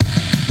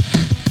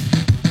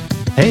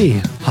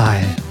Hey, hi,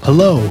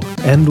 hello,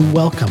 and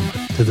welcome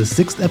to the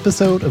 6th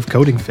episode of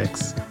Coding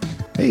Fix.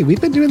 Hey, we've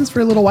been doing this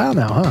for a little while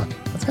now, huh?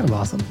 That's kind of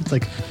awesome. It's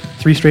like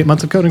 3 straight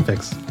months of Coding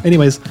Fix.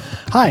 Anyways,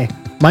 hi,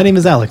 my name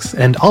is Alex,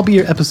 and I'll be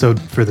your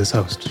episode for this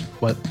host.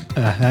 What?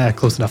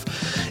 Close enough.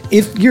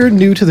 If you're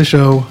new to the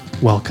show,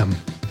 welcome.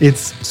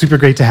 It's super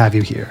great to have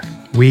you here.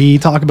 We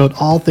talk about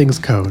all things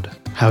code,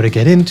 how to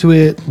get into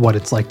it, what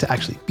it's like to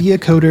actually be a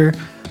coder,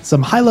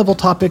 some high-level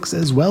topics,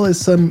 as well as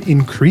some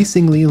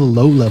increasingly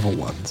low-level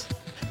ones.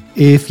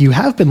 If you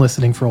have been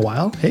listening for a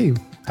while, hey,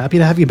 happy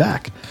to have you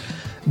back.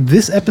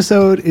 This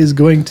episode is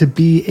going to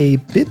be a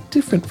bit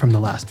different from the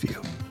last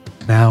few.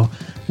 Now,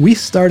 we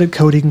started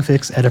Coding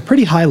Fix at a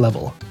pretty high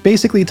level,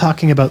 basically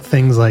talking about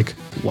things like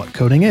what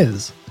coding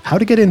is, how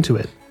to get into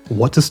it,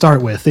 what to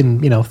start with,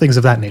 and, things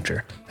of that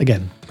nature.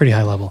 Again, pretty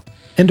high level.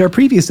 And our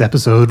previous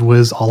episode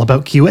was all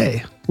about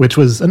QA, which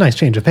was a nice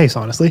change of pace,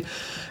 honestly.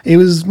 It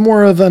was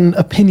more of an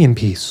opinion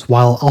piece,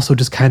 while also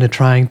just kind of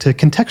trying to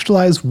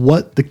contextualize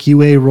what the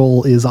QA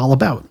role is all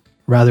about,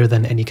 rather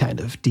than any kind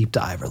of deep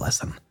dive or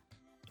lesson.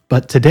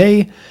 But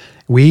today,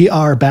 we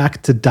are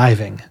back to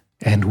diving,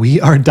 and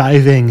we are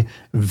diving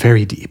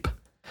very deep.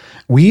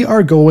 We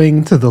are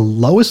going to the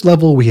lowest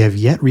level we have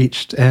yet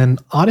reached,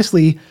 and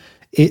honestly,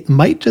 it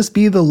might just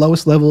be the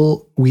lowest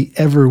level we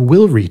ever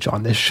will reach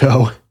on this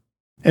show.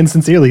 And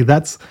sincerely,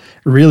 that's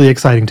really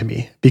exciting to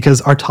me,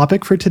 because our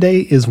topic for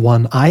today is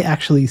one I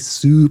actually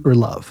super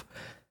love.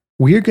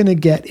 We're going to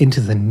get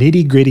into the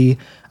nitty-gritty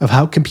of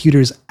how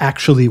computers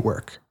actually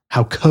work,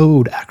 how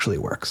code actually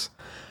works,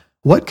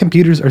 what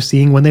computers are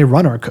seeing when they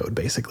run our code,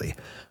 basically,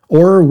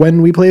 or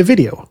when we play a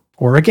video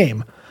or a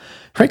game.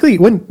 Frankly,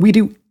 when we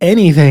do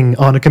anything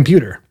on a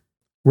computer,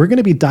 we're going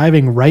to be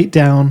diving right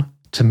down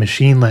to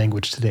machine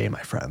language today,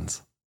 my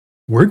friends.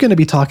 We're going to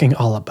be talking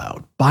all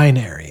about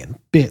binary and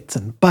bits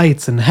and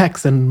bytes and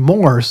hex and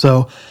more,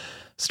 so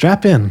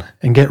strap in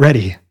and get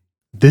ready.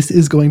 This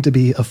is going to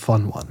be a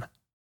fun one.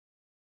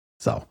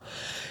 So,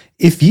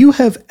 if you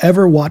have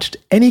ever watched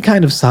any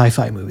kind of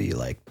sci-fi movie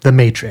like The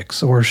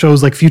Matrix or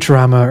shows like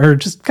Futurama or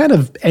just kind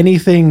of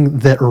anything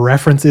that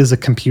references a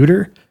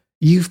computer,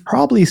 you've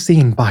probably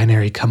seen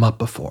binary come up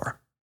before.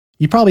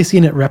 You've probably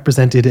seen it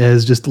represented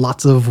as just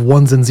lots of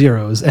ones and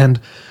zeros, and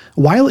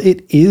while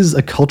it is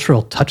a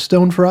cultural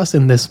touchstone for us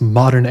in this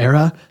modern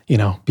era,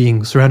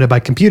 being surrounded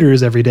by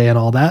computers every day and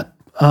all that,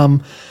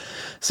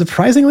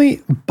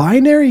 surprisingly,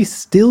 binary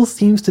still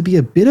seems to be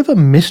a bit of a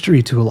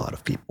mystery to a lot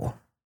of people.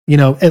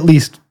 At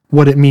least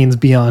what it means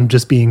beyond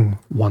just being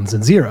ones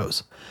and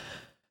zeros.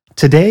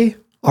 Today,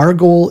 our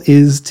goal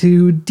is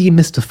to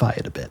demystify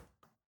it a bit.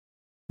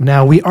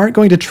 Now, we aren't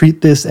going to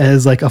treat this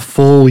as like a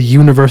full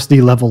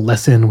university level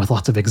lesson with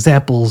lots of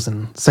examples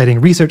and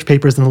citing research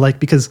papers and the like,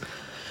 because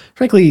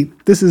frankly,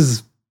 this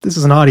is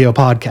an audio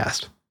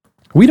podcast.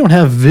 We don't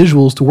have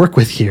visuals to work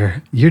with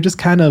here. You're just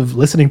kind of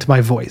listening to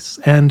my voice.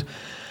 And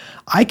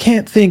I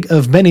can't think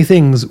of many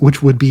things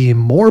which would be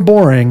more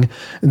boring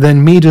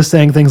than me just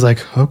saying things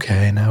like,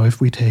 okay, now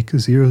if we take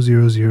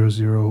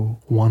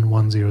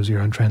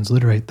 0001100 and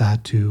transliterate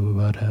that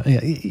to,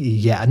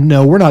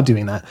 no, we're not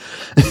doing that.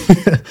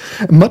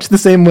 Much the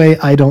same way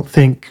I don't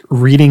think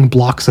reading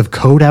blocks of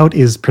code out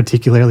is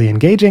particularly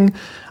engaging,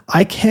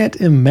 I can't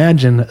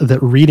imagine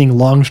that reading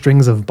long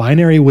strings of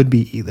binary would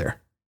be either.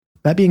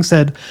 That being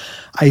said,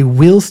 I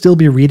will still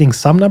be reading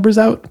some numbers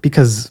out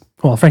because,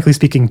 well, frankly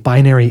speaking,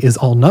 binary is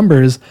all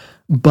numbers,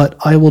 but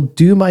I will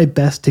do my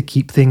best to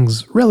keep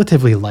things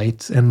relatively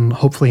light and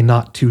hopefully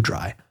not too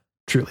dry.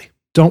 Truly.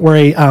 Don't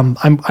worry, I'm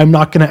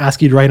not going to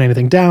ask you to write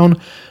anything down.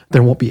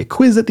 There won't be a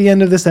quiz at the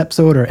end of this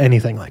episode or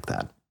anything like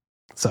that.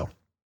 So,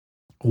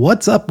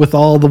 what's up with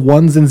all the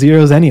ones and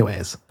zeros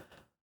anyways?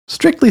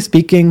 Strictly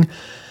speaking,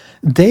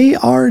 they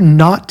are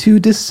not too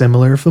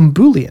dissimilar from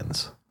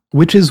Booleans,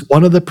 which is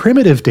one of the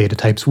primitive data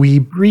types we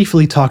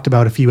briefly talked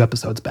about a few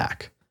episodes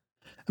back.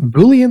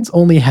 Booleans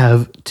only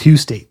have 2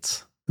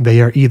 states.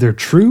 They are either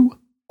true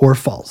or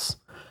false.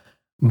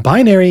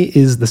 Binary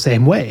is the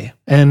same way,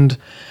 and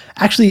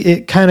actually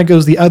it kind of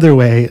goes the other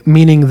way,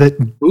 meaning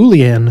that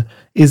Boolean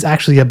is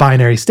actually a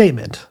binary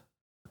statement.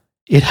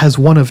 It has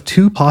one of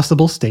 2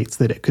 possible states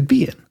that it could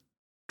be in,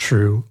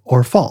 true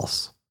or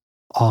false,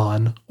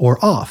 on or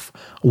off,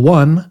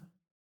 1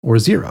 or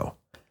 0.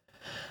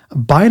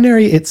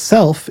 Binary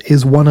itself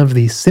is one of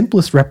the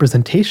simplest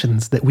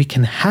representations that we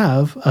can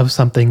have of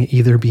something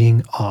either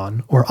being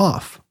on or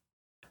off.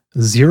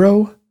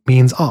 0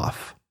 means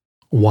off.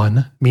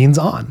 1 means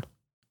on.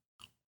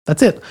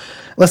 That's it.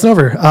 Lesson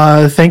over.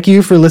 Thank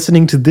you for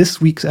listening to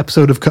this week's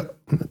episode of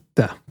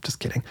just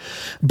kidding.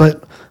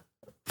 But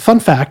fun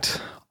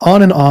fact,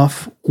 on and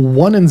off,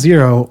 1 and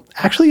 0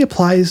 actually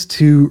applies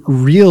to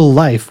real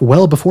life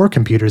well before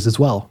computers as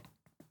well.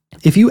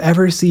 If you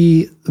ever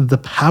see the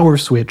power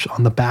switch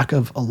on the back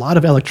of a lot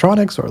of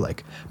electronics or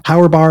like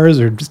power bars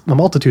or just a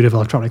multitude of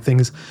electronic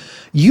things,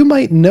 you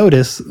might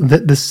notice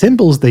that the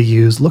symbols they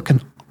use look an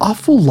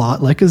awful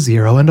lot like a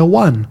 0 and a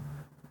 1.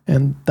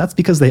 And that's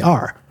because they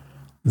are.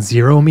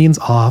 0 means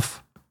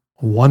off,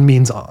 1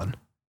 means on.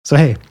 So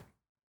hey,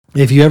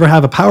 If you ever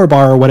have a power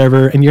bar or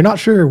whatever, and you're not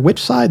sure which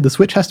side the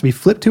switch has to be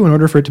flipped to in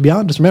order for it to be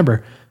on, just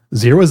remember,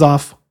 0 is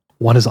off,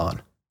 1 is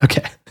on.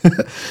 Okay,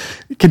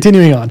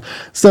 continuing on.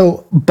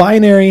 So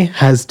binary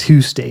has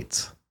 2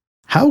 states.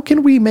 How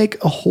can we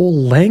make a whole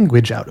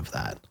language out of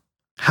that?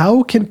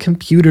 How can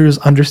computers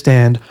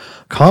understand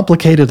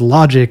complicated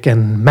logic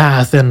and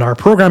math and our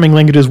programming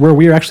languages where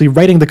we are actually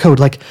writing the code?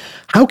 Like,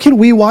 how can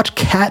we watch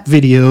cat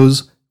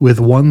videos with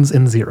 1s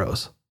and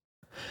 0s?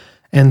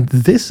 And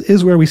this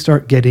is where we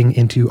start getting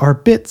into our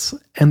bits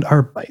and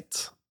our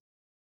bytes.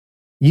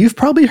 You've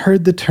probably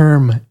heard the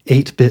term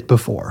 8-bit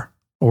before,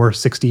 or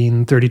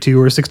 16, 32,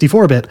 or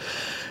 64-bit.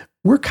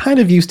 We're kind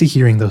of used to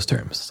hearing those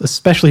terms,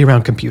 especially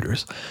around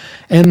computers.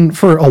 And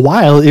for a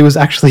while, it was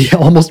actually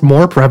almost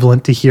more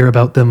prevalent to hear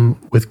about them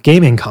with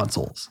gaming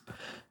consoles.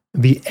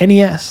 The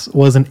NES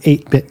was an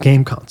 8-bit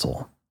game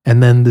console.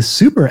 And then the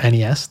Super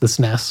NES, the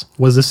SNES,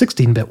 was a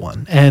 16-bit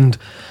one. And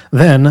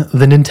then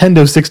the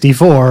Nintendo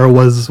 64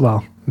 was,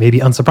 well, maybe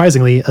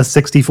unsurprisingly, a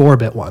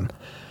 64-bit one.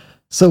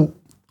 So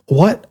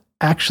what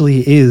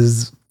actually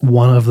is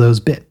one of those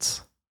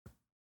bits?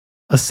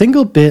 A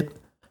single bit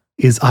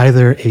is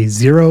either a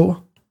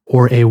 0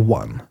 or a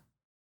 1.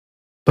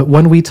 But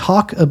when we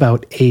talk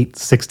about 8,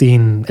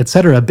 16,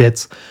 etc.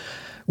 bits,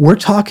 we're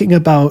talking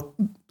about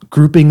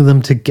grouping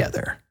them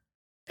together.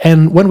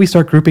 And when we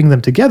start grouping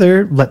them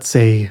together, let's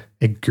say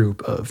a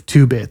group of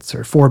 2 bits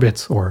or 4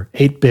 bits or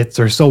 8 bits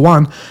or so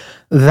on,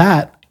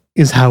 that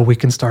is how we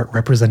can start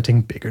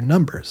representing bigger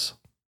numbers.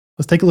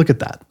 Let's take a look at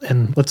that.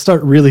 And let's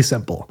start really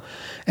simple.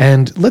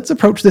 And let's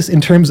approach this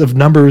in terms of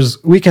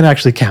numbers we can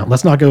actually count.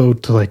 Let's not go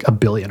to like a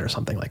billion or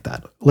something like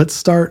that. Let's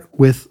start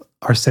with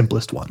our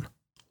simplest one,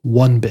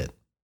 1 bit.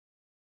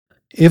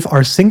 If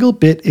our single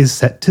bit is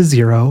set to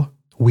 0,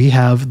 we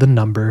have the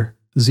number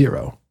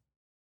 0.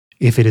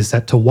 If it is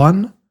set to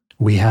 1,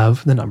 we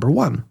have the number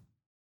 1.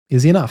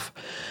 Easy enough.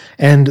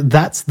 And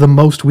that's the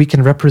most we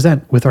can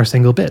represent with our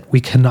single bit.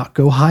 We cannot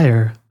go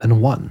higher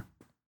than 1.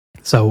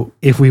 So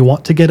if we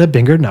want to get a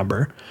bigger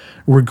number,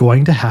 we're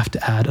going to have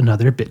to add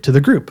another bit to the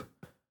group.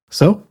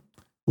 So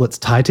let's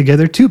tie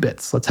together 2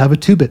 bits. Let's have a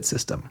 2-bit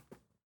system.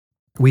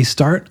 We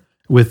start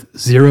with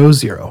 0,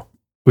 0,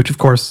 which of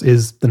course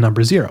is the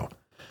number 0.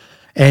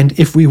 And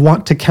if we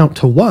want to count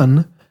to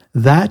 1,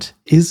 that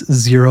is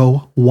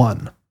 0,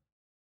 1.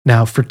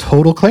 Now, for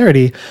total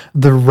clarity,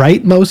 the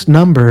rightmost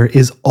number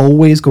is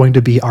always going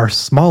to be our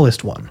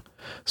smallest one.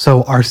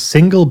 So our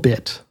single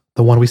bit,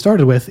 the one we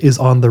started with, is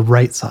on the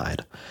right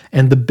side.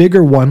 And the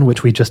bigger one,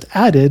 which we just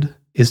added,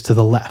 is to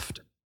the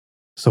left.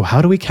 So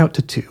how do we count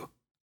to 2?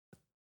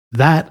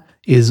 That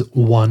is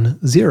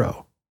 1,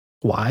 0.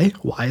 Why?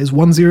 Why is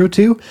 1, 0,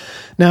 2?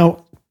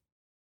 Now,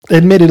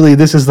 admittedly,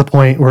 this is the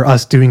point where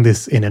us doing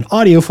this in an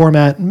audio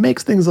format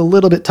makes things a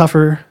little bit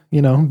tougher.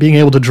 You know, being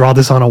able to draw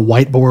this on a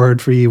whiteboard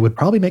for you would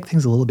probably make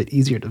things a little bit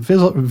easier to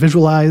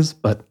visualize,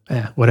 but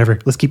whatever.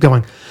 Let's keep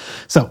going.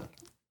 So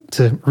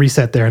to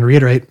reset there and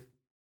reiterate,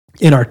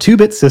 in our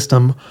 2-bit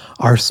system,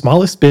 our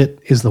smallest bit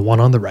is the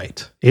one on the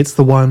right. It's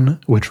the one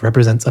which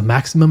represents a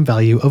maximum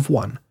value of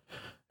 1.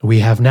 We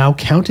have now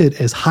counted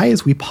as high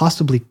as we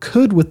possibly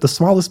could with the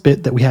smallest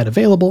bit that we had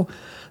available.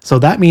 So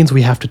that means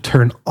we have to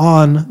turn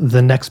on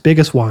the next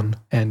biggest one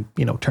and,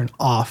 turn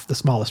off the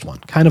smallest one.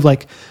 Kind of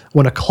like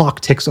when a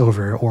clock ticks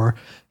over or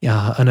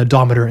an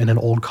odometer in an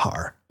old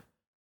car.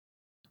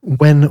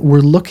 When we're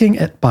looking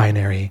at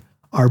binary,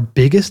 our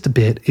biggest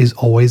bit is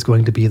always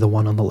going to be the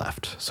one on the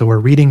left. So we're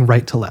reading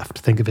right to left.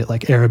 Think of it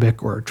like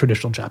Arabic or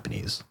traditional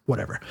Japanese,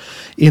 whatever.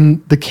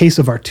 In the case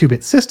of our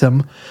 2-bit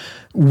system,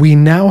 we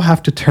now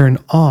have to turn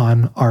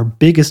on our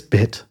biggest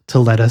bit to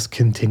let us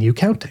continue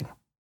counting.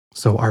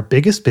 So our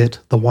biggest bit,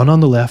 the one on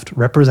the left,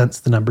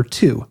 represents the number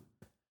 2.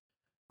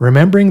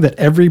 Remembering that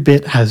every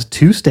bit has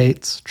 2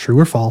 states, true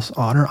or false,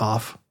 on or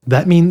off,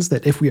 that means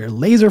that if we are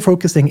laser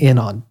focusing in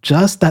on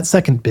just that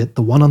second bit,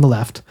 the one on the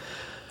left,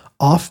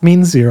 off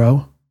means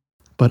 0,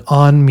 but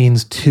on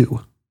means 2.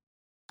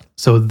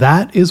 So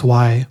that is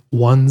why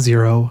 1,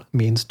 0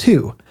 means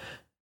 2.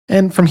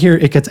 And from here,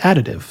 it gets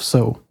additive.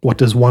 So what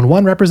does 1,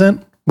 1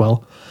 represent?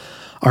 Well,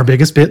 our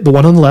biggest bit, the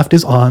one on the left,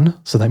 is on,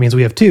 so that means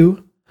we have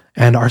 2.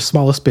 And our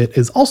smallest bit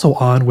is also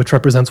on, which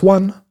represents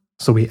 1.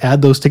 So we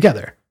add those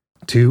together.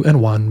 2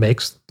 and 1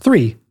 makes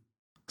 3.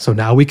 So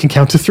now we can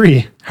count to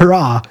 3.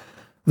 Hurrah!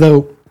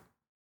 Though,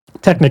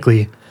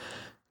 technically,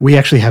 we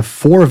actually have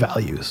 4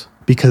 values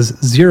because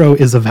 0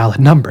 is a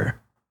valid number.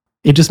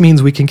 It just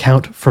means we can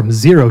count from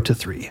 0 to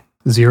 3.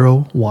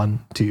 0,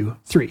 1, 2,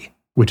 3,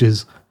 which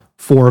is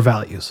 4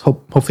 values.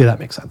 Hopefully that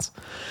makes sense.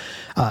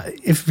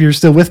 If you're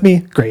still with me,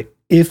 great.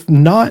 If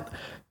not,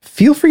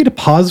 feel free to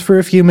pause for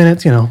a few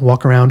minutes,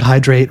 walk around,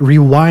 hydrate,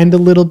 rewind a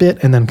little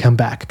bit, and then come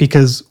back,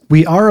 because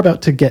we are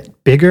about to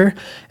get bigger,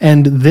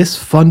 and this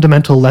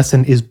fundamental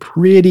lesson is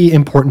pretty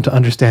important to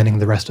understanding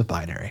the rest of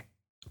binary.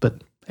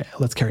 But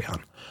let's carry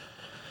on.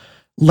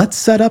 Let's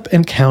set up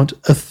and count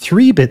a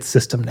 3-bit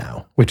system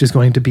now, which is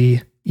going to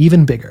be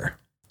even bigger.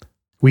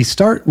 We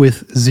start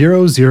with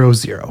 0, 0,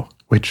 0,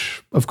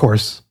 which, of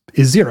course,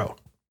 is 0.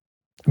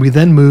 We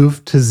then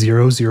move to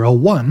 0, 0,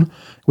 1,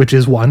 which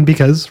is 1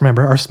 because,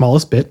 remember, our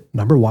smallest bit,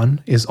 number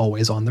 1, is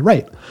always on the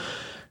right.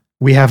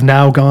 We have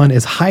now gone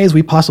as high as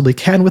we possibly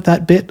can with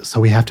that bit, so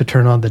we have to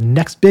turn on the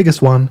next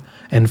biggest one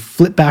and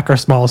flip back our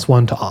smallest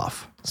one to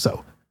off.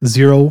 So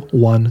 0,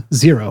 1,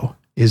 0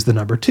 is the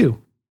number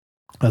 2.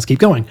 Let's keep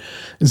going.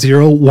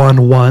 0,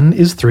 1, 1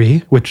 is 3,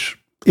 which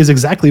is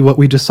exactly what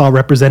we just saw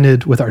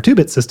represented with our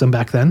 2-bit system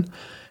back then.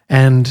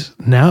 And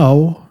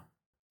now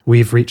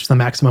we've reached the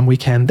maximum we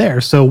can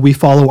there, so we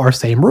follow our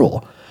same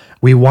rule.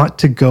 We want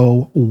to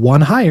go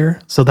 1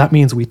 higher, so that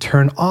means we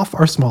turn off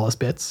our smallest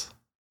bits,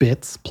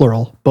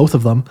 plural, both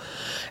of them,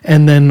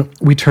 and then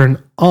we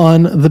turn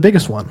on the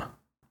biggest one,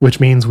 which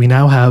means we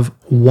now have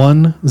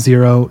 1,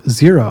 0,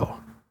 0.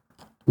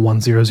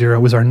 1, 0,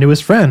 0 is our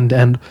newest friend,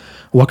 and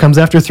what comes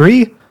after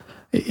 3?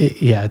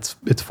 It's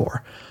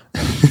 4.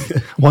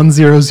 1,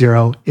 0,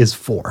 0 is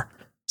 4.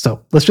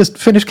 So let's just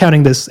finish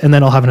counting this, and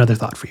then I'll have another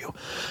thought for you.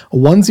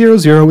 1, 0,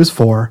 0 is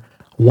 4.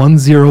 1,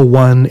 0,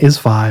 1 is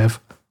 5.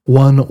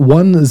 1,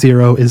 1,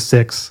 0 is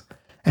 6.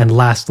 And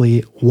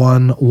lastly,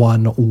 1,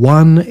 1,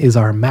 1 is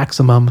our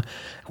maximum.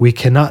 We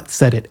cannot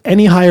set it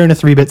any higher in a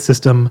 3-bit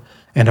system,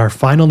 and our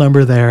final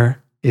number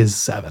there is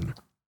 7.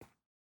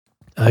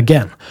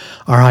 Again,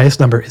 our highest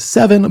number is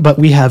 7, but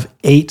we have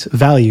 8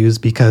 values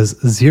because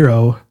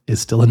 0 is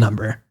still a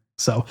number.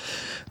 So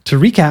to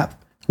recap,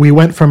 we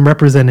went from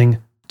representing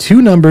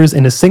 2 numbers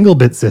in a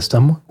single-bit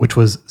system, which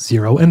was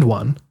 0 and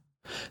 1,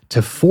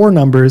 to 4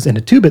 numbers in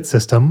a 2-bit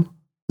system,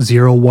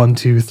 0, 1,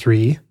 2,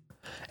 3,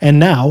 and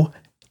now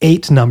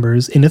 8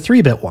 numbers in a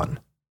 3-bit one.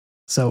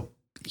 So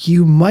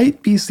you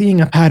might be seeing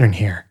a pattern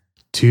here.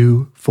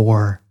 2,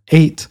 4,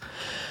 8.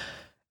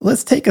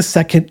 Let's take a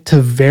second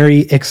to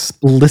very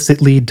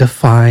explicitly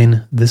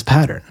define this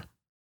pattern.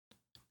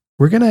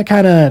 We're going to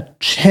kind of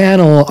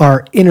channel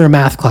our inner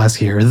math class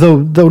here,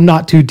 though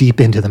not too deep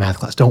into the math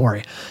class, don't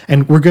worry.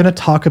 And we're going to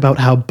talk about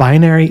how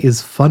binary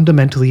is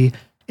fundamentally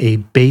a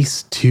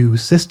base 2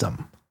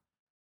 system.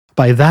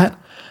 By that,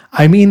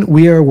 I mean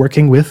we are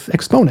working with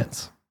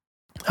exponents.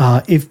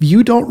 If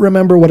you don't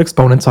remember what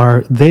exponents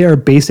are, they are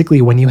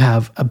basically when you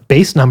have a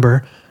base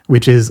number,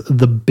 which is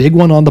the big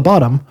one on the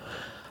bottom,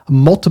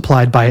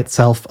 multiplied by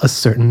itself a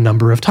certain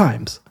number of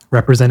times,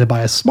 represented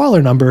by a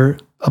smaller number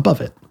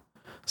above it.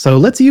 So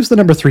let's use the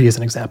number 3 as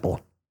an example.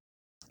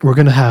 We're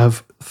going to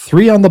have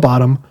 3 on the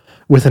bottom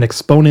with an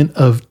exponent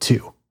of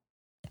 2.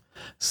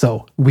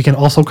 So we can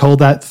also call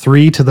that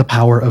 3 to the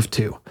power of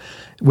 2,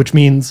 which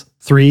means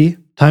 3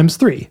 times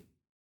 3.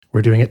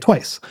 We're doing it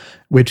twice,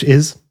 which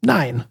is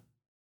 9.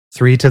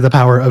 3 to the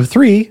power of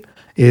 3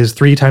 is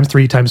 3 times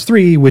 3 times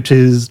 3, which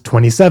is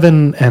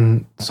 27,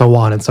 and so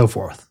on and so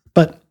forth.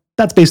 But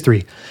that's base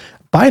 3.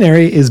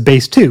 Binary is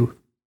base 2.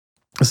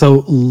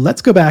 So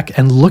let's go back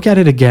and look at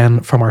it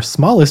again from our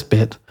smallest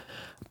bit,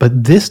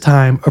 but this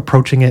time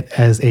approaching it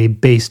as a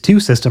base 2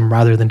 system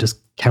rather than just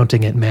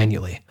counting it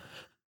manually.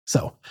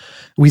 So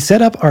we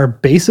set up our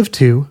base of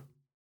 2,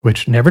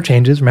 which never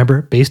changes,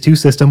 remember, base 2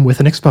 system with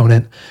an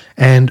exponent,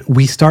 and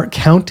we start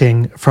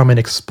counting from an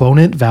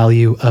exponent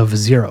value of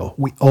 0.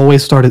 We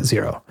always start at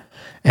 0,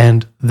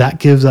 and that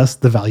gives us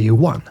the value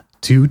 1.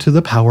 2 to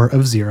the power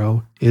of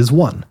 0 is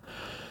 1.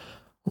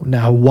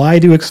 Now, why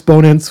do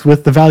exponents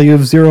with the value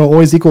of 0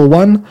 always equal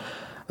 1?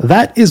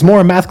 That is more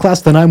a math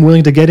class than I'm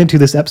willing to get into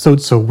this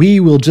episode, so we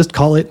will just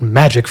call it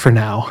magic for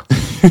now.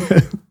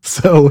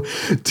 So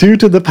 2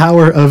 to the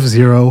power of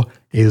 0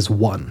 is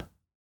 1.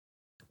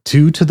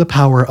 2 to the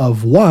power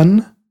of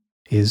 1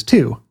 is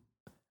 2.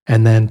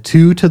 And then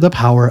 2 to the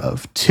power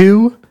of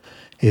 2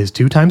 is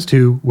 2 times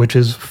 2, which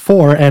is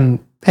 4. And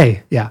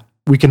hey, yeah,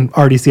 we can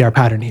already see our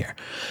pattern here.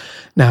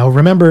 Now,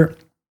 remember,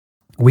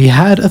 we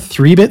had a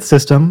 3-bit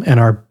system, and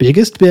our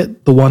biggest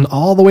bit, the one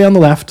all the way on the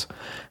left,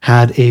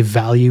 had a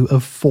value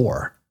of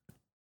 4.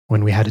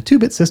 When we had a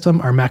 2-bit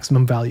system, our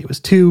maximum value was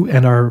 2,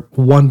 and our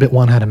 1-bit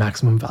one had a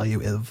maximum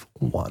value of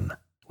 1,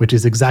 which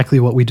is exactly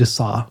what we just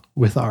saw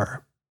with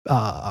our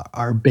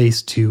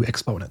base 2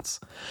 exponents.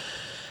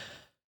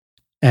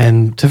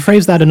 And to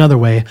phrase that another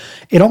way,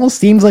 it almost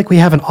seems like we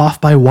have an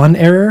off by 1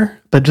 error,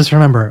 but just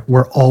remember,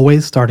 we're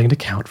always starting to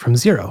count from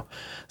 0.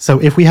 So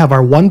if we have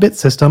our 1-bit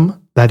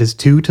system, that is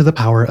 2 to the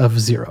power of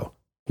 0.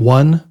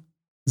 1,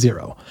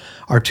 0.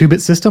 Our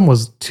 2-bit system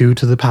was 2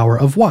 to the power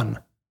of 1.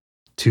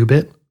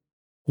 2-bit,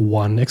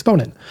 1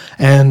 exponent.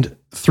 And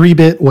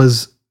 3-bit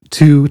was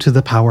 2 to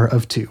the power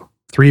of 2.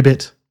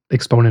 3-bit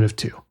exponent of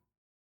 2.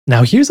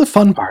 Now here's the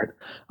fun part.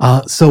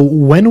 So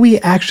when we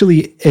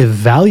actually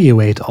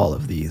evaluate all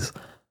of these,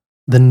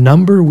 the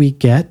number we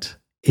get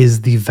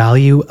is the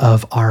value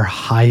of our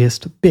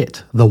highest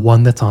bit, the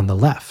one that's on the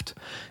left.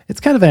 It's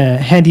kind of a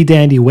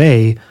handy-dandy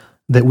way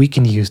that we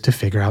can use to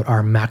figure out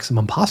our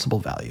maximum possible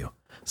value.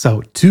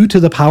 So 2 to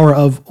the power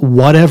of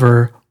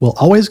whatever will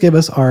always give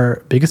us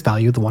our biggest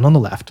value, the one on the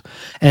left.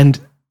 And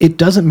it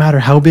doesn't matter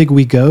how big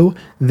we go,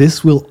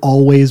 this will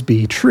always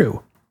be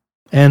true.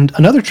 And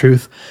another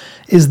truth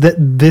is that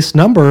this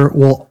number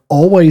will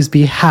always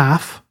be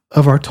half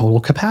of our total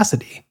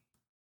capacity.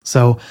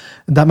 So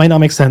that might not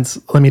make sense.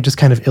 Let me just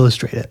kind of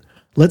illustrate it.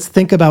 let's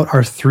think about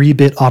our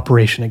 3-bit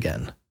operation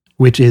again,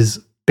 which is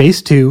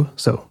base 2,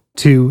 so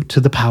 2 to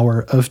the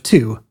power of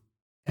 2.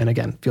 And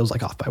again, feels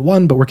like off by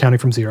 1, but we're counting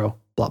from 0,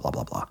 blah, blah,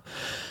 blah, blah.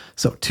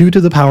 So 2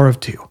 to the power of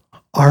 2.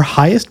 Our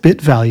highest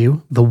bit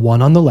value, the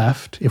one on the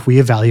left, if we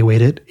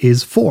evaluate it,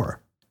 is 4.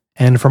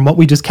 And from what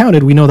we just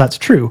counted, we know that's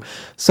true.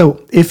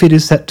 So if it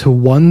is set to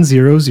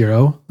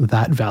 100,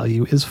 that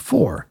value is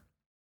 4.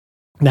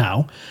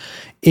 Now,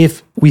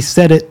 if we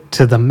set it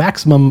to the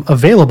maximum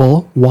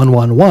available,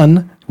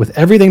 111, with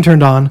everything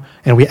turned on,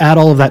 and we add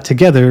all of that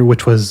together,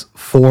 which was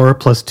 4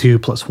 plus 2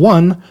 plus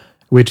 1,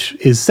 which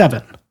is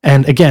 7.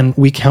 And again,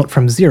 we count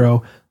from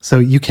 0, so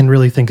you can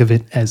really think of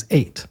it as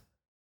 8.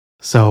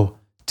 So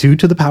 2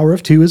 to the power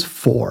of 2 is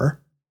 4,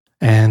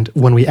 and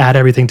when we add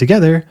everything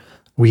together,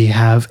 we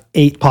have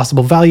 8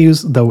 possible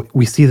values, though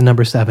we see the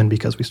number 7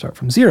 because we start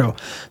from 0.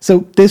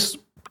 So this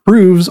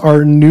proves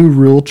our new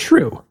rule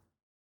true.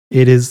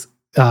 It is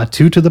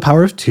 2 to the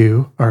power of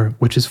 2,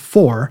 which is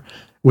 4,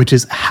 which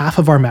is half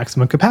of our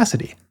maximum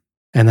capacity.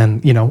 And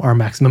then, our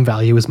maximum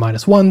value is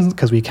 -1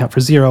 because we account for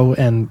 0,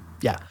 and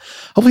yeah,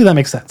 hopefully that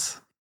makes sense.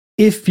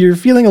 If you're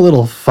feeling a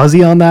little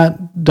fuzzy on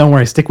that, don't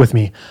worry, stick with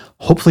me.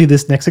 Hopefully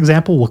this next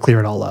example will clear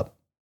it all up.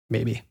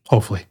 Maybe,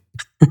 hopefully.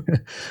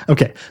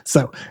 Okay,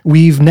 so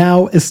we've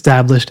now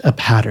established a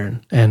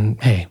pattern,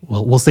 and hey,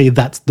 we'll say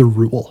that's the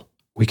rule.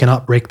 We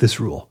cannot break this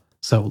rule.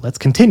 So let's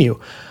continue.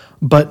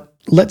 But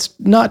let's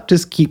not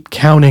just keep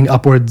counting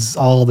upwards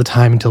all the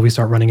time until we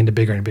start running into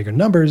bigger and bigger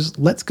numbers.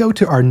 Let's go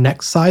to our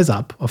next size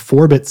up, a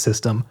 4-bit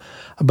system,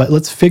 but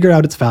let's figure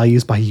out its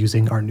values by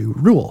using our new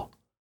rule.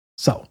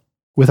 So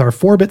with our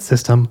 4-bit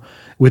system,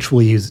 which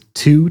we'll use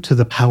 2 to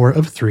the power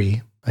of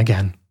 3,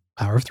 again,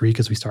 power of 3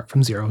 because we start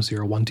from 0,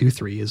 0, 1, 2,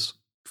 3 is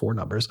 4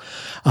 numbers.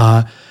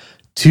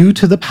 2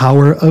 to the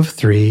power of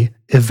 3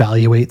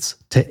 evaluates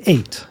to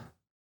 8.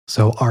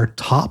 So our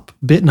top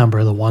bit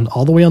number, the one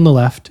all the way on the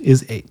left,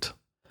 is 8.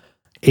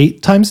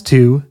 8 times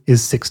 2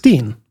 is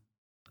 16.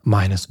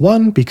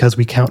 -1, because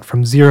we count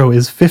from 0,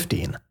 is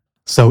 15.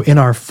 So in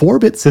our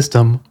 4-bit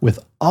system, with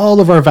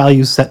all of our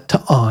values set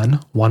to on,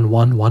 1,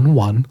 1, 1,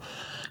 1,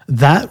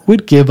 that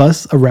would give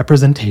us a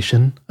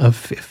representation of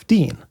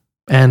 15.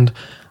 And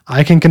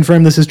I can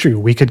confirm this is true.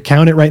 We could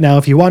count it right now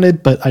if you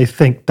wanted, but I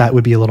think that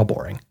would be a little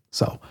boring.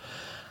 So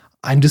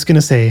I'm just going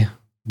to say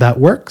that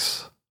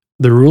works.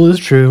 The rule is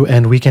true,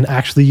 and we can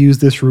actually use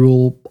this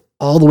rule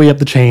all the way up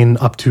the chain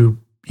up to,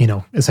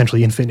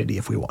 essentially infinity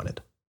if we wanted.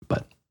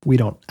 But we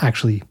don't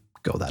actually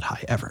go that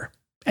high ever.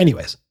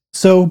 Anyways,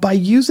 so by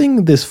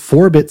using this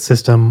 4-bit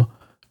system,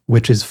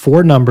 which is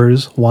 4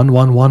 numbers, 1,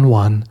 1, 1,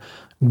 1,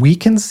 we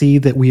can see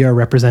that we are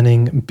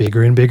representing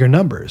bigger and bigger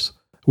numbers.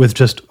 With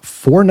just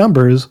 4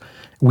 numbers,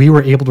 we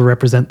were able to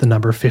represent the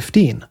number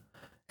 15.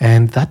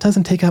 And that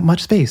doesn't take up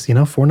much space,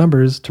 4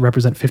 numbers to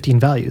represent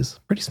 15 values.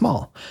 Pretty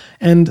small.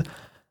 And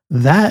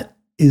that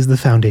is the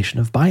foundation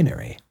of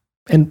binary.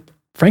 And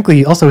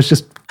frankly, also, it's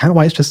just kind of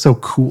why it's just so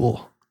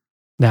cool.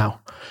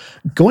 Now,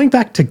 going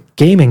back to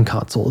gaming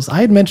consoles,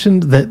 I had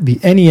mentioned that the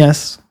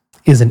NES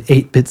is an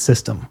 8-bit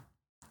system.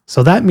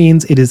 So that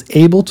means it is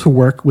able to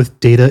work with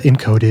data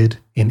encoded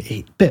in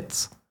 8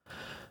 bits.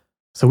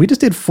 So we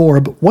just did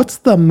 4, but what's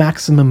the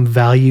maximum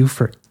value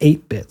for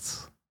 8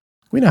 bits?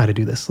 We know how to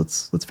do this.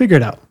 Let's figure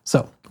it out.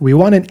 So we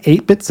want an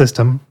 8-bit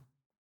system,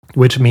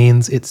 which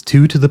means it's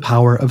 2 to the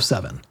power of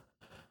 7.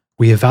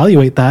 We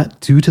evaluate that.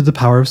 2 to the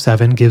power of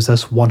 7 gives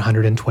us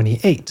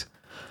 128.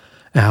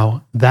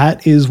 Now,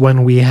 that is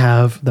when we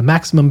have the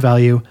maximum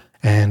value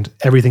and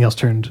everything else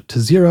turned to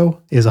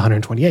 0 is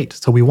 128.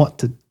 So we want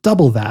to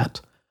double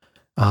that.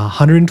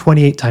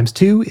 128 times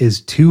 2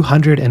 is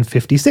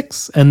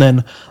 256, and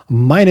then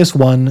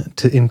 -1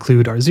 to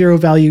include our 0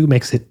 value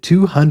makes it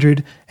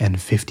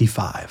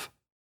 255.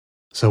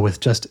 So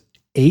with just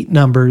 8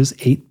 numbers,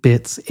 8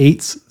 bits,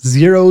 8s,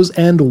 0s,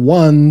 and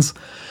 1s,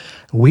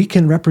 we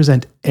can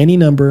represent any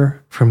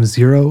number from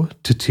 0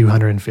 to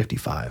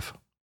 255.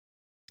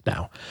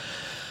 Now,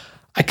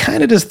 I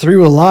kind of just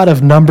threw a lot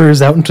of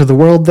numbers out into the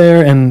world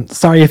there, and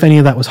sorry if any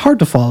of that was hard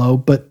to follow,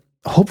 but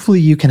hopefully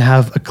you can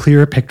have a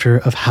clearer picture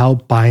of how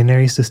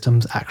binary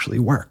systems actually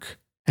work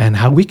and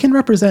how we can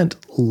represent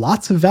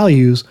lots of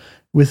values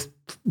with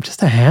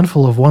just a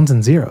handful of 1s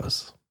and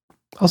 0s.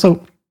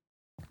 Also,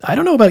 I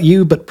don't know about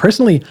you, but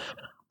personally,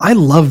 I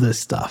love this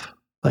stuff.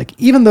 Like,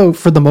 even though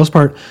for the most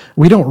part,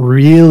 we don't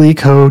really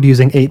code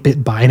using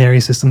 8-bit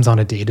binary systems on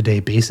a day-to-day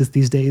basis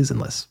these days,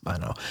 unless, I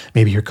don't know,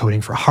 maybe you're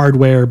coding for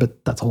hardware,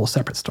 but that's a whole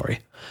separate story.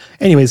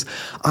 Anyways,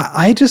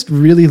 I just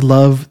really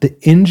love the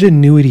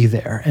ingenuity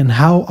there and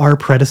how our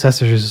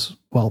predecessors,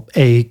 well,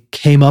 A,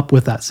 came up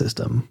with that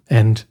system,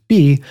 and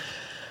B,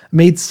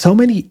 made so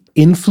many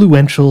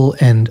influential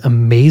and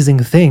amazing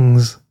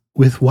things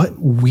with what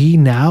we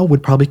now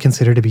would probably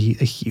consider to be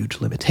a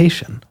huge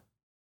limitation.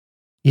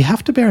 You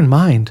have to bear in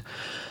mind,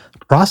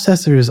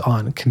 processors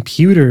on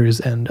computers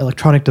and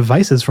electronic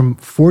devices from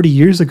 40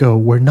 years ago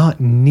were not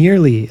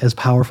nearly as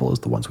powerful as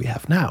the ones we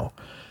have now.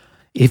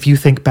 If you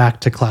think back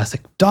to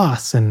classic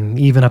DOS and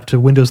even up to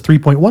Windows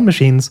 3.1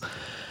 machines,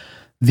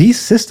 these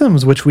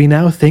systems, which we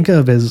now think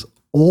of as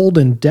old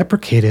and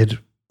deprecated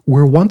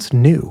were once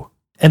new.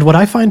 And what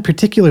I find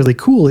particularly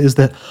cool is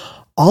that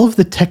all of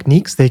the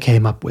techniques they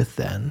came up with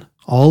then,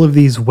 all of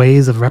these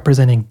ways of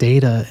representing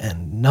data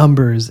and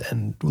numbers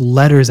and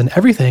letters and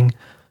everything,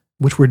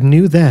 which were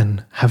new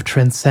then, have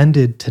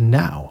transcended to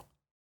now.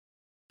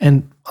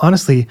 And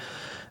honestly,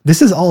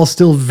 this is all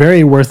still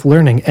very worth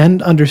learning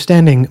and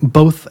understanding,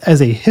 both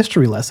as a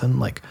history lesson,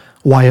 like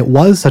why it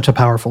was such a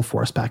powerful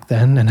force back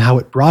then and how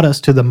it brought us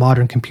to the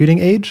modern computing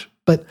age,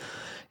 but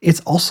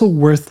it's also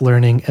worth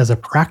learning as a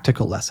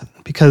practical lesson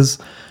because,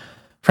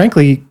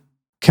 frankly,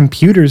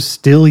 computers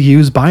still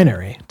use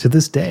binary to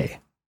this day.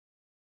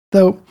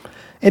 Though,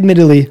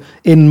 admittedly,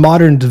 in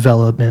modern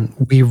development,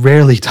 we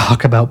rarely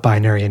talk about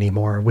binary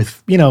anymore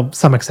with,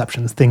 some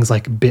exceptions, things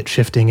like bit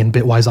shifting and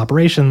bitwise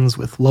operations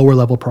with lower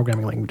level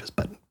programming languages.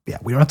 But yeah,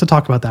 we don't have to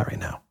talk about that right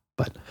now.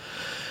 But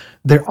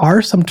there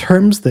are some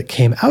terms that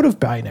came out of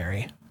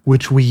binary,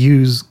 which we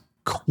use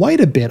quite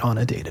a bit on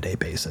a day-to-day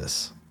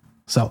basis.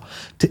 So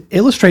to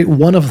illustrate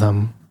one of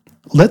them,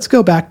 let's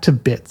go back to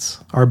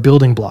bits, our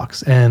building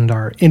blocks, and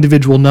our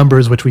individual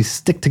numbers, which we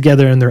stick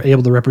together and they're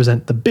able to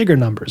represent the bigger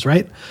numbers,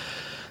 right?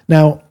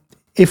 Now,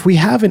 if we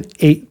have an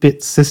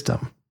 8-bit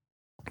system,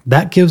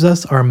 that gives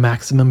us our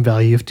maximum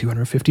value of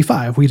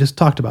 255. We just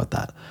talked about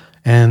that.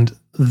 And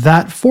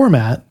that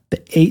format, the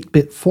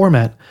 8-bit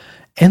format,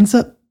 ends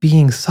up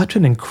being such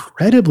an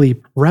incredibly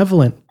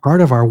prevalent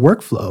part of our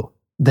workflow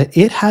that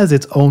it has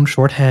its own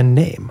shorthand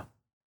name,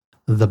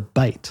 the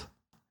byte,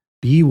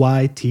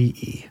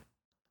 B-Y-T-E.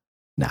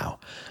 Now,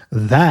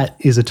 that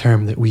is a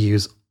term that we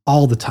use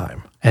all the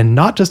time, and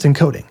not just in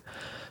coding.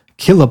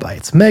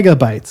 Kilobytes,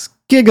 megabytes,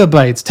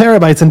 gigabytes,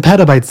 terabytes, and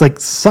petabytes, like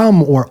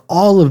some or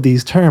all of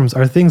these terms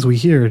are things we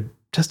hear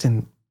just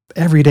in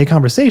everyday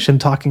conversation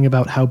talking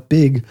about how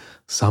big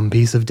some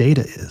piece of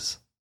data is.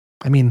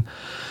 I mean,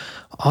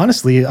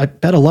 honestly, I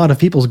bet a lot of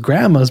people's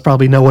grandmas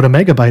probably know what a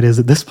megabyte is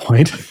at this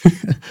point.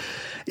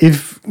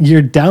 If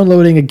you're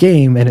downloading a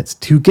game and it's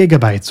 2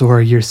 gigabytes,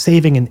 or you're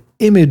saving an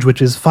image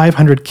which is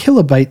 500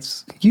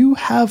 kilobytes, you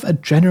have a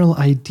general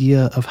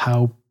idea of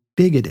how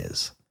big it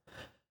is.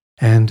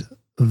 And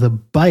the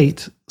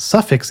byte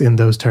suffix in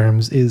those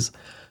terms is,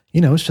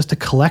 it's just a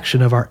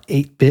collection of our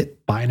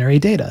 8-bit binary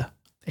data.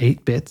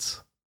 8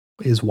 bits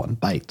is 1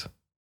 byte.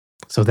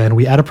 So then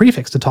we add a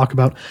prefix to talk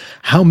about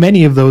how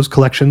many of those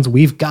collections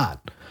we've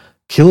got.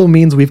 Kilo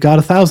means we've got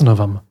 1,000 of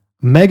them.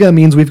 Mega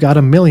means we've got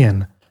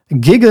 1,000,000.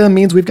 Giga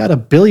means we've got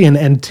 1,000,000,000,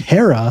 and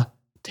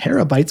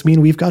terabytes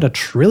mean we've got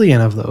 1,000,000,000,000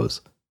 of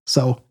those.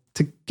 So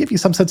to give you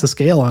some sense of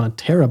scale on a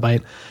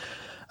terabyte,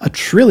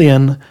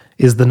 1,000,000,000,000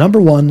 is the number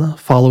 1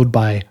 followed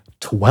by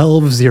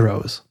 12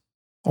 zeros,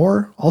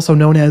 or also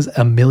known as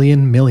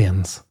 1,000,000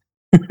 millions.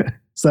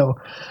 So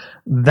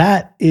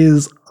that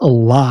is a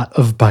lot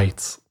of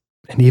bytes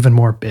and even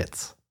more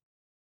bits.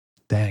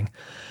 Dang.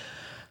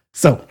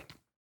 So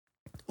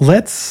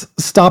let's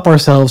stop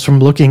ourselves from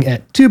looking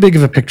at too big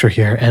of a picture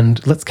here,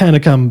 and let's kind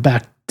of come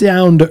back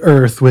down to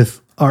earth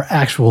with our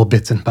actual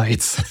bits and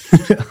bytes.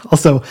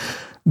 Also,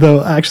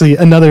 though, actually,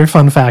 another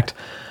fun fact,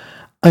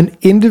 an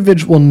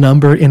individual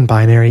number in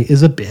binary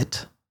is a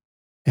bit,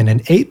 and an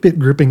 8-bit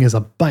grouping is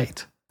a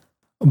byte.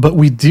 But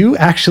we do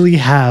actually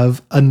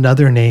have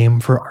another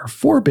name for our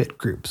 4-bit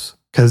groups,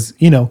 because,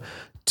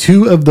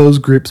 2 of those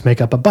groups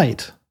make up a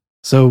byte.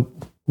 So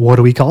what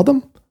do we call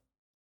them?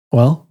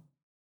 Well,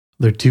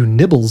 they're 2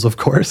 nibbles, of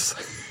course.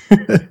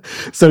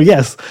 So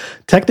yes,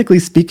 technically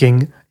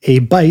speaking,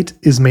 a byte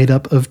is made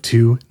up of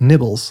 2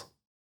 nibbles.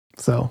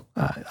 So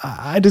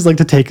I just like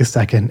to take a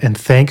second and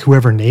thank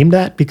whoever named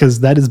that, because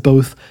that is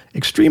both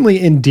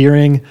extremely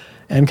endearing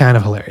and kind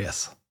of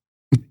hilarious.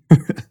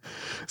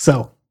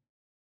 So,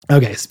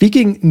 okay,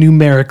 speaking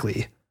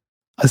numerically,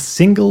 a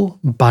single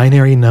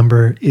binary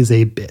number is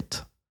a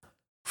bit.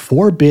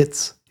 4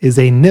 bits is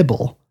a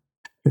nibble,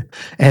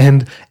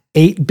 and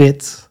 8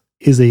 bits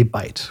is a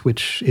byte,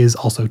 which is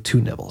also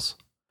 2 nibbles.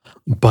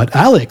 But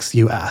Alex,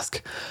 you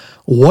ask,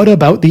 what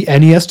about the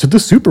NES to the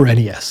Super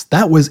NES?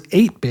 That was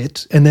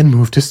 8-bit and then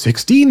moved to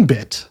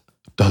 16-bit.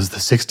 Does the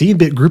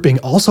 16-bit grouping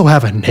also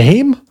have a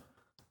name?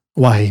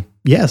 Why,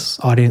 yes,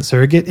 audience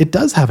surrogate, it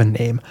does have a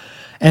name.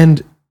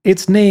 And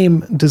its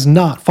name does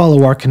not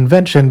follow our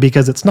convention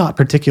because it's not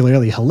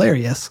particularly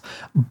hilarious,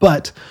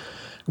 but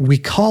we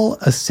call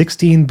a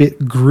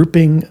 16-bit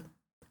grouping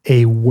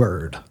a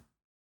word.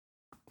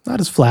 Not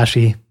as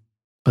flashy,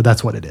 but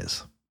that's what it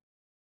is.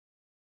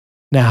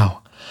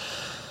 Now,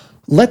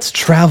 let's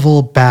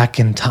travel back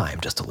in time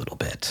just a little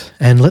bit,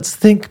 and let's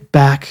think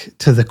back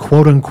to the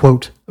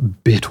quote-unquote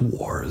bit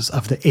wars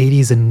of the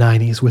 80s and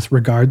 90s with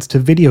regards to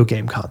video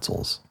game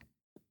consoles.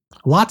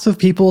 Lots of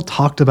people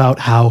talked about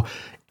how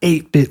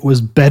 8-bit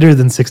was better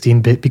than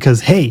 16-bit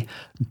because, hey,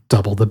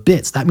 double the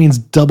bits. That means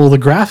double the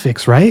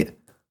graphics, right?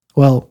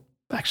 Well,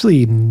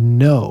 actually,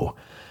 no.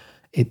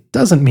 It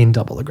doesn't mean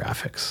double the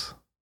graphics.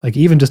 Like,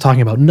 even just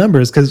talking about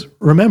numbers, because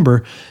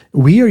remember,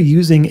 we are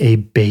using a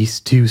base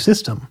 2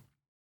 system.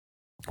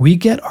 We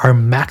get our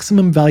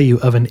maximum value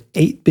of an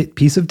 8-bit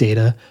piece of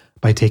data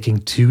by taking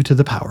 2 to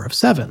the power of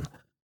 7.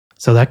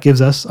 So that gives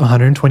us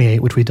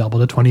 128, which we double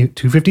to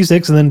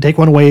 256, and then take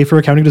one away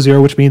for counting to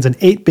 0, which means an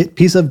 8-bit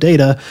piece of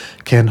data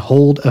can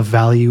hold a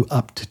value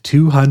up to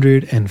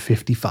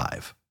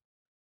 255.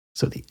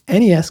 So the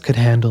NES could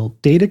handle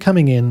data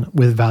coming in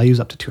with values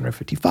up to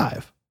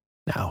 255.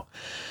 Now,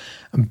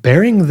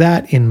 bearing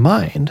that in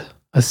mind,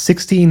 a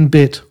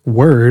 16-bit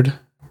word,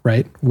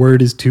 right?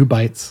 Word is 2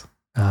 bytes,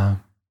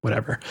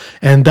 whatever.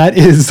 And that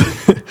is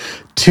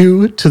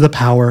 2 to the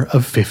power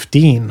of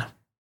 15.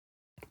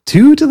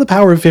 2 to the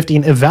power of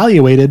 15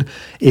 evaluated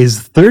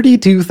is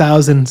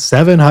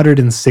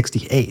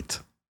 32,768.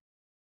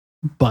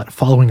 But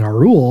following our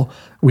rule,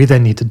 we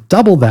then need to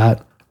double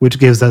that, which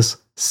gives us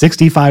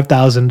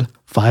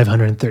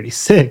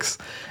 65,536.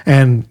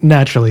 And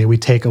naturally, we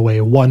take away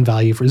one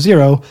value for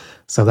 0,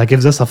 so that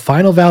gives us a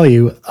final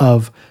value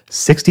of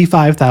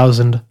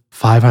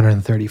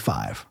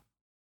 65,535.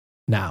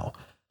 Now,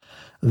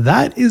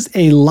 that is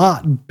a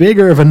lot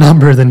bigger of a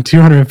number than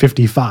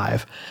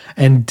 255,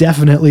 and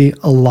definitely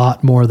a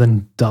lot more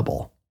than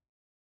double.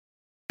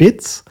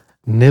 Bits,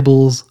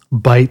 nibbles,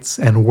 bytes,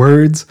 and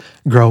words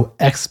grow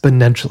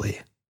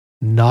exponentially,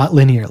 not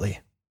linearly.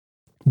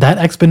 That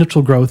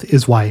exponential growth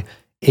is why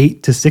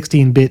 8 to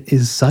 16-bit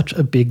is such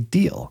a big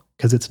deal,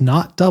 because it's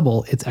not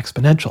double, it's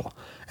exponential.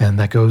 And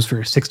that goes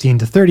for 16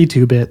 to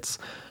 32 bits,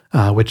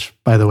 which,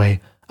 by the way,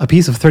 a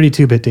piece of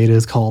 32-bit data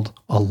is called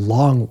a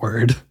long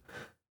word.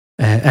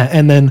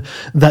 And then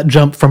that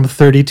jump from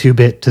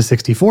 32-bit to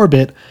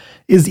 64-bit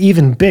is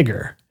even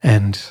bigger.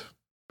 And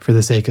for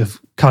the sake of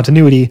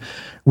continuity,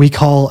 we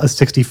call a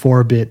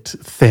 64-bit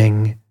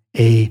thing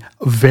a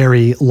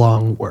very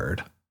long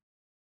word.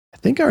 I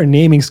think our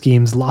naming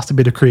schemes lost a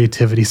bit of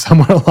creativity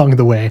somewhere along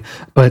the way,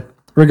 but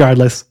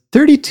regardless,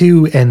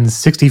 32 and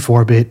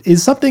 64-bit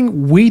is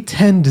something we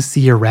tend to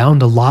see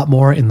around a lot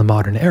more in the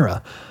modern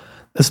era,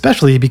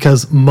 especially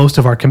because most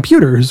of our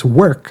computers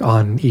work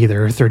on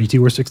either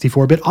 32 or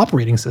 64-bit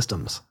operating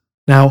systems.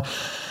 Now,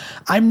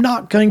 I'm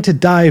not going to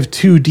dive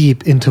too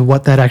deep into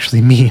what that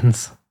actually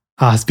means,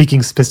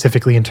 speaking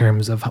specifically in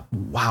terms of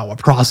how a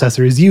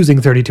processor is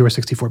using 32 or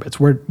 64 bits.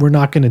 We're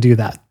not going to do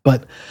that,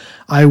 but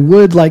I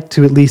would like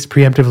to at least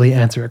preemptively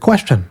answer a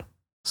question.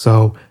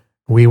 So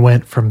we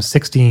went from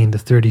 16 to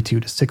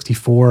 32 to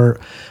 64.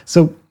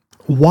 So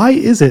why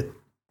is it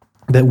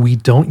that we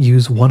don't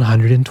use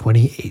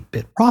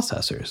 128-bit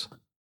processors?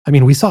 I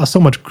mean, we saw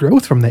so much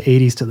growth from the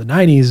 80s to the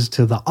 90s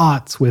to the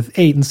aughts with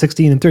 8 and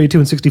 16 and 32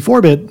 and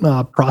 64-bit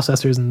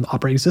processors and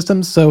operating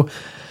systems. So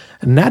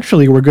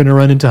naturally, we're going to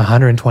run into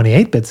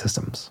 128-bit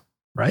systems,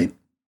 right?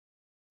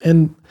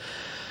 And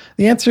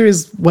the answer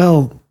is,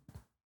 well,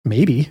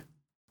 maybe.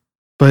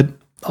 But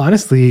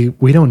honestly,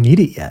 we don't need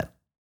it yet.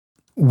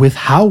 With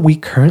how we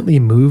currently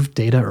move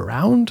data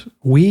around,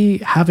 we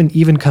haven't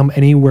even come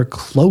anywhere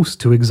close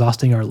to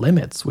exhausting our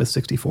limits with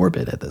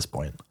 64-bit at this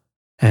point.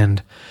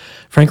 And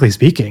frankly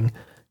speaking,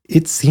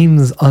 it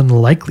seems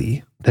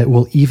unlikely that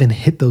we'll even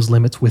hit those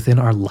limits within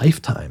our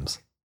lifetimes.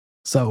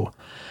 So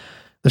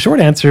the short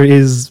answer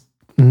is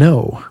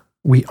no,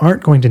 we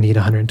aren't going to need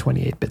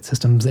 128-bit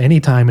systems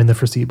anytime in the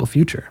foreseeable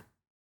future.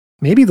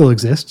 Maybe they'll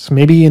exist,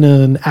 maybe in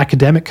an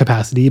academic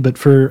capacity, but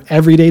for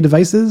everyday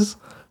devices,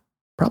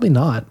 probably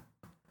not.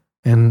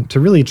 And to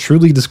really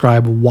truly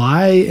describe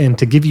why and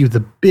to give you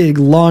the big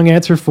long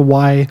answer for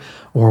why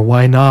or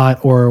why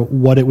not or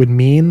what it would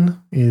mean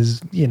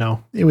is,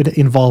 it would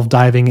involve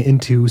diving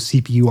into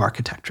CPU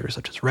architecture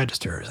such as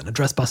registers and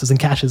address buses and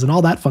caches and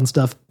all that fun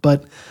stuff.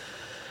 But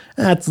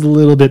that's a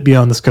little bit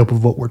beyond the scope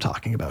of what we're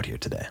talking about here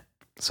today.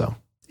 So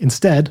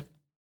instead,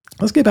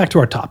 let's get back to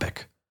our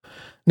topic.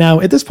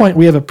 Now, at this point,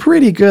 we have a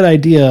pretty good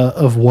idea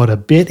of what a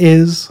bit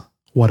is,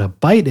 what a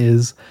byte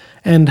is,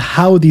 and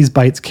how these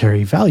bytes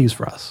carry values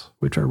for us,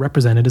 which are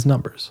represented as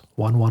numbers,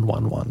 1, 1,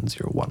 1, 1,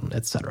 0, 1,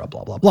 etc.,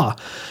 blah, blah, blah.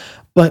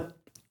 But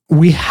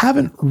we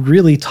haven't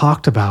really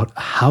talked about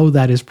how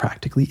that is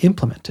practically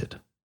implemented.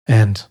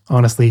 And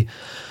honestly,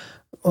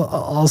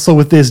 also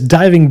with this,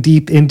 diving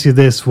deep into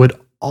this would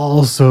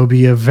also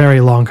be a very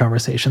long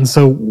conversation.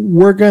 So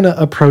we're going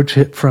to approach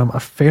it from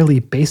a fairly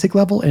basic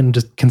level and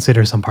just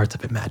consider some parts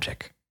of it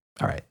magic.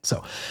 All right,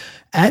 so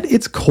at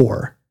its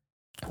core,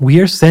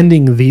 we are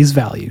sending these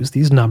values,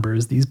 these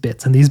numbers, these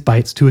bits, and these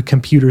bytes to a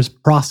computer's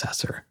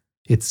processor,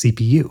 its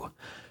CPU.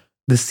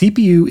 The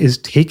CPU is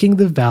taking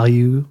the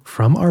value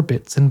from our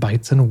bits and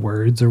bytes and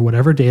words or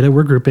whatever data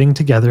we're grouping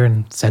together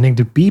and sending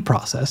to be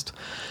processed,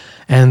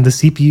 and the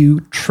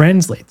CPU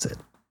translates it.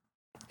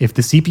 If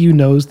the CPU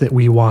knows that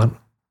we want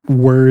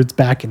words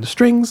back into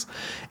strings,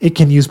 it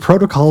can use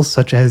protocols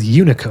such as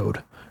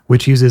Unicode,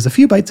 which uses a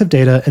few bytes of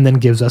data and then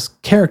gives us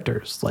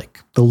characters, like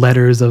the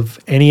letters of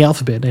any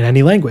alphabet in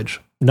any language,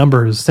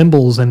 numbers,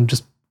 symbols, and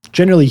just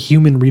generally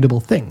human-readable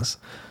things.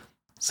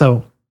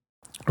 So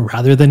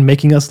rather than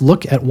making us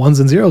look at ones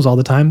and zeros all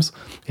the times,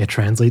 it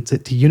translates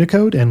it to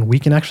Unicode and we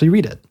can actually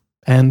read it.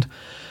 And,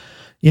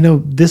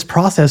 this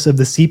process of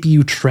the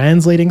CPU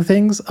translating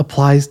things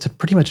applies to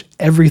pretty much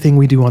everything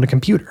we do on a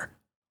computer.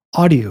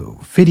 Audio,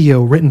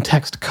 video, written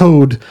text,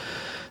 code,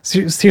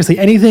 Seriously,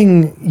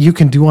 anything you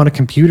can do on a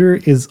computer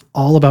is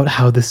all about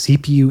how the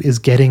CPU is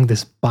getting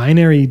this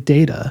binary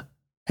data,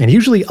 and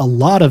usually a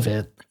lot of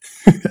it,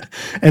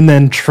 and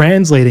then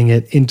translating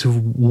it into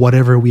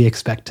whatever we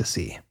expect to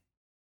see.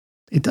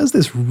 It does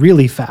this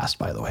really fast,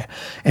 by the way,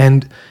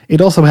 and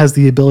it also has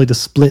the ability to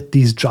split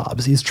these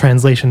jobs, these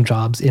translation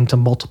jobs, into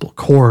multiple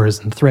cores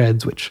and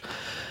threads, which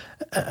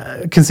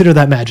consider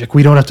that magic.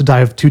 We don't have to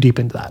dive too deep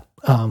into that.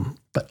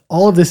 But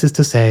all of this is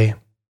to say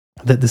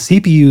that the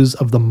CPUs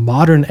of the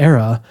modern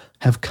era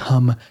have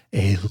come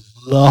a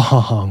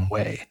long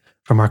way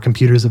from our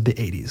computers of the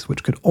 80s,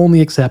 which could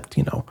only accept,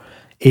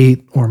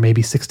 8 or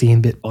maybe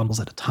 16-bit bundles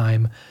at a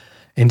time,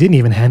 and didn't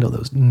even handle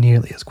those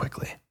nearly as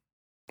quickly.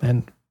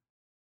 And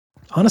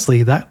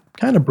honestly, that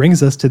kind of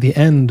brings us to the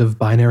end of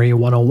binary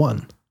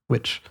 101,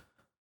 which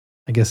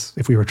I guess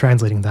if we were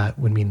translating that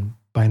would mean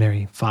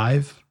binary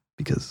 5,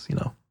 because,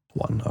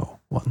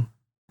 101.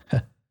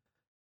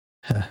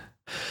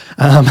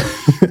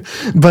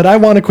 But I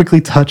want to quickly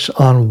touch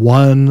on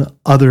one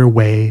other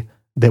way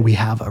that we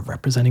have of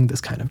representing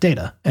this kind of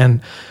data.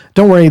 And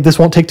don't worry, this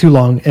won't take too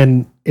long.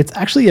 And it's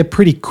actually a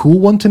pretty cool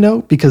one to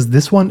note because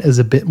this one is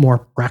a bit more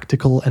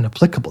practical and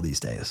applicable these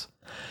days.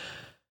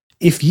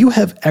 If you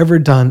have ever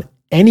done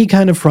any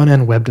kind of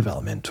front-end web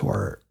development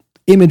or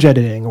image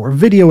editing or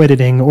video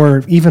editing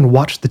or even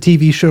watched the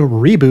TV show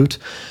Reboot,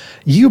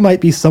 you might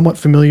be somewhat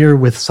familiar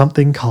with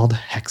something called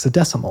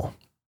hexadecimal.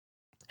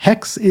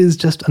 Hex is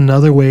just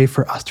another way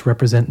for us to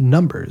represent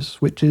numbers,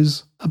 which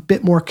is a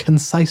bit more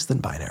concise than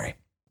binary.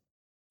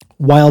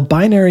 While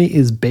binary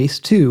is base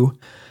 2,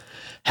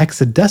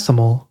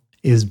 hexadecimal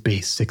is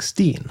base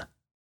 16.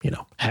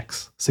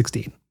 Hex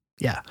 16.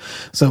 Yeah.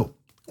 So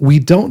we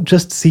don't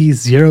just see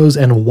zeros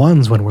and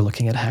ones when we're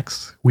looking at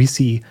hex. We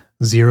see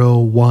 0,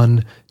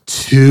 1,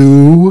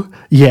 2.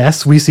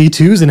 Yes, we see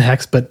 2s in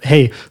hex, but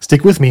hey,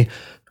 stick with me.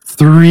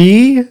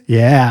 3,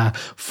 yeah,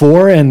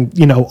 4,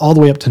 and all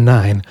the way up to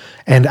 9.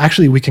 And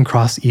actually we can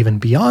cross even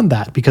beyond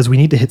that because we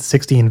need to hit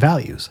 16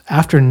 values.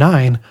 After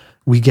 9,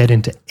 we get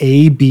into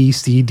A, B,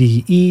 C,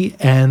 D, E,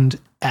 and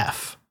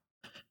F.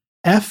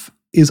 F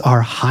is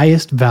our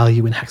highest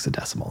value in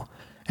hexadecimal.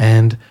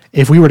 And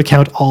if we were to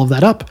count all of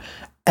that up,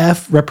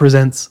 F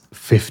represents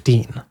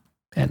 15.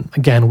 And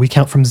again, we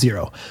count from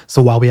 0.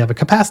 So while we have a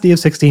capacity of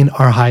 16,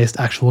 our highest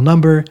actual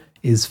number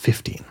is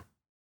 15.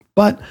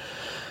 But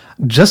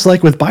just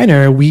like with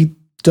binary, we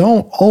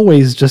don't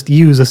always just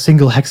use a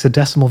single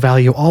hexadecimal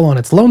value all on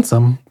its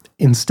lonesome.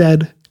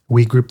 Instead,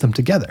 we group them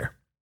together.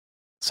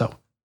 So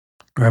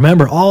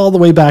remember all the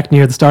way back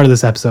near the start of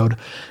this episode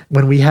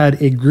when we had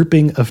a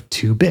grouping of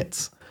 2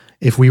 bits.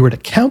 If we were to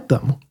count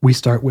them, we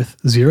start with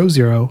 0,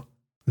 0,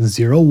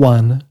 0,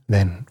 1,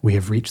 then we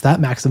have reached that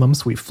maximum,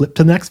 so we flip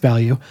to the next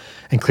value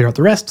and clear out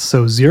the rest.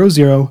 So 0,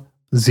 0,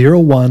 0,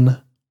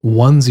 1,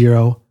 1,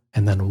 0,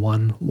 and then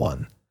 1,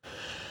 1.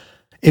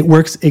 It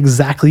works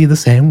exactly the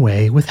same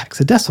way with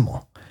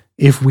hexadecimal.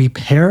 If we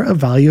pair a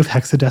value of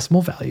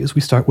hexadecimal values,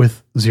 we start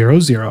with 0,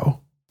 0,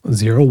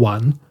 0,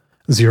 1,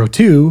 0,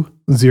 2,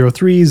 0,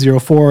 3, 0,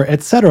 4,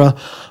 etc.,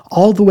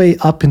 all the way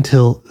up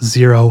until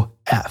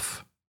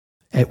 0f.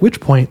 At which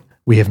point,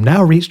 we have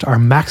now reached our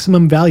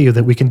maximum value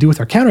that we can do with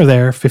our counter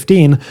there,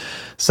 15,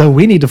 so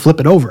we need to flip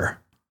it over.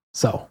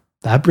 So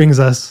that brings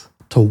us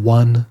to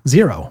 1,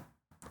 0.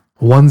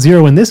 1,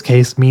 0 in this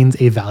case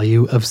means a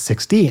value of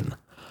 16.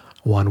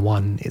 1,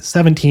 1 is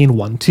 17,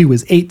 1, 2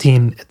 is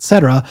 18,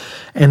 etc.,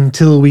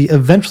 until we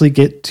eventually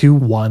get to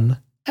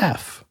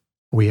 1f.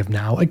 We have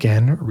now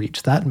again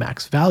reached that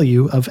max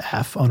value of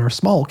f on our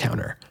small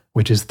counter,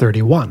 which is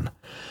 31.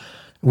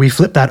 We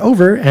flip that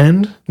over,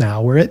 and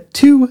now we're at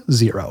 2,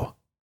 0,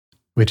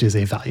 which is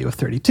a value of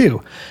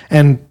 32.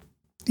 And,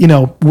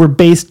 we're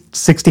base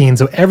 16,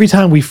 so every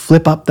time we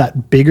flip up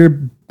that bigger,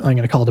 I'm going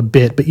to call it a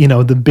bit, but,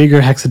 the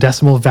bigger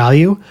hexadecimal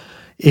value,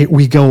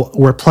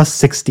 we're plus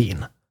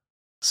 16.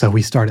 So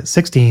we start at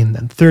 16,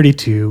 then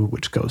 32,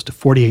 which goes to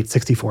 48,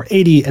 64,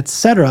 80,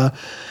 etc.,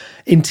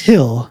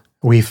 until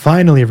we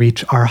finally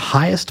reach our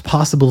highest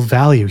possible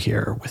value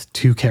here with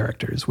 2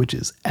 characters, which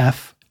is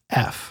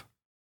FF.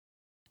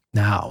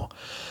 Now,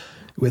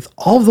 with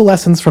all of the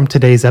lessons from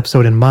today's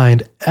episode in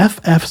mind,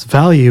 FF's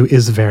value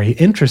is very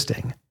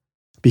interesting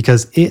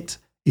because it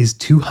is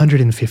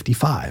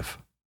 255.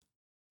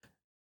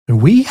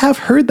 We have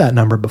heard that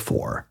number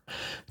before.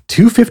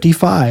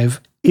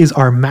 255 is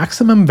our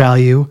maximum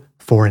value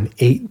for an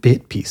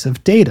 8-bit piece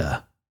of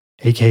data,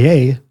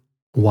 aka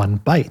 1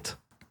 byte.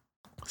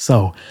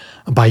 So,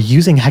 by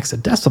using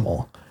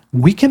hexadecimal,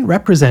 we can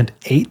represent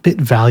 8-bit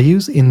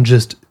values in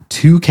just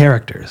 2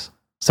 characters.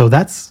 So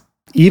that's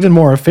even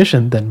more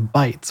efficient than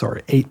bytes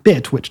or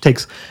 8-bit, which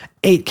takes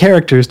 8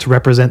 characters to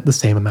represent the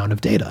same amount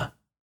of data.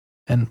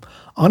 And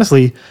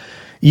honestly,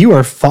 you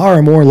are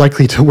far more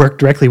likely to work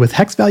directly with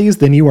hex values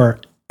than you are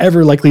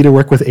ever likely to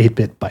work with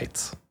 8-bit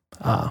bytes.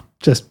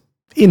 Just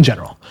in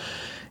general.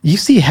 You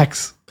see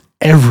hex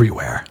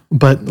everywhere,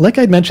 but like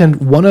I mentioned,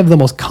 one of the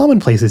most common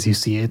places you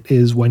see it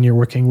is when you're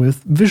working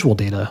with visual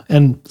data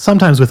and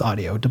sometimes with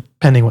audio,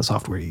 depending what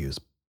software you use.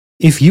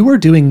 If you are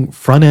doing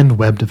front-end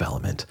web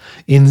development,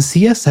 in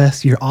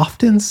CSS, you're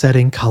often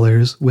setting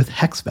colors with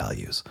hex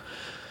values.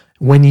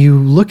 When you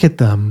look at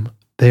them,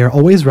 they are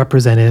always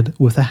represented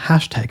with a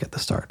hashtag at the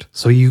start.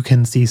 So you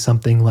can see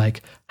something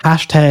like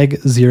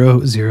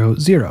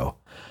 #000.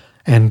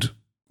 And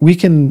we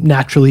can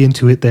naturally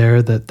intuit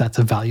there that that's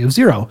a value of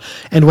 0.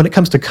 And when it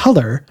comes to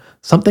color,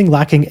 something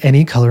lacking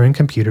any color in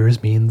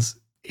computers means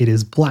it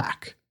is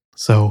black.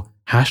 So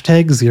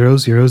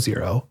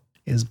 #000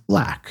 is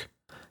black.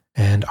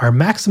 And our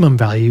maximum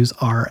values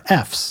are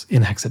Fs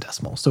in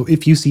hexadecimal. So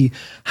if you see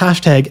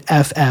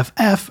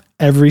 #FFF,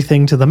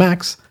 everything to the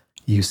max,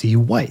 you see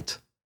white.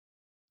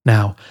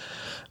 Now,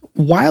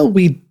 while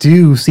we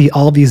do see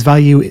all these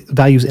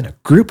values in a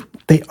group,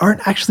 they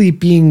aren't actually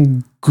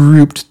being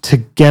grouped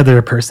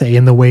together per se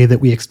in the way that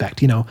we expect.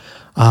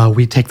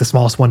 We take the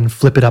smallest one and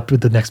flip it up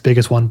with the next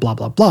biggest one, blah,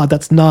 blah, blah.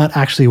 That's not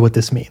actually what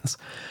this means.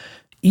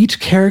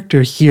 Each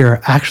character here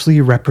actually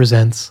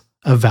represents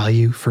a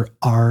value for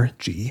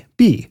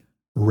RGB,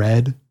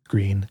 red,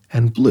 green,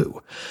 and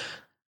blue.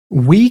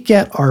 We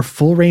get our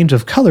full range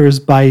of colors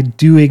by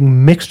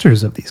doing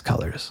mixtures of these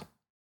colors.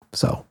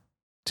 So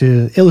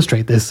to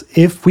illustrate this,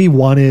 if we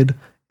wanted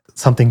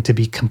something to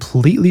be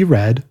completely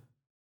red,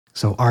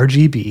 so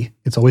RGB,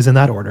 it's always in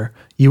that order,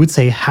 you would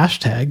say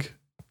hashtag,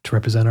 to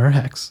represent our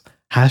hex,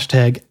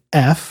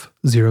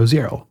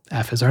 #F00.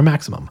 F is our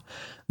maximum.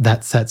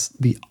 That sets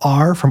the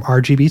R from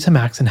RGB to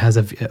max and has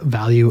a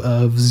value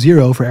of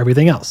 0 for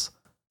everything else.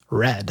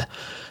 Red.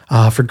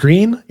 For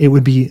green, it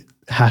would be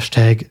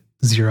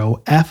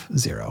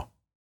 #0F0.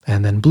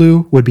 And then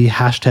blue would be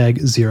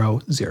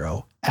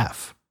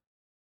 #00F.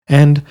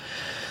 And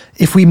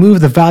if we move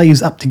the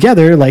values up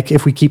together, like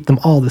if we keep them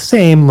all the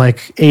same,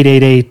 like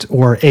 888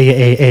 or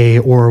AAA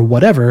or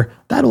whatever,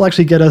 that'll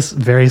actually get us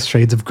various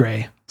shades of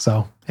gray.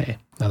 So, hey,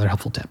 another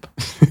helpful tip.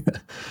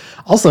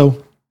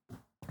 Also,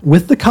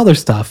 with the color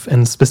stuff,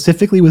 and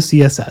specifically with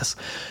CSS,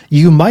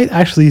 you might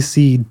actually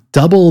see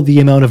double the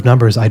amount of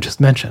numbers I just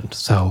mentioned.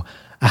 So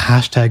a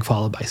hashtag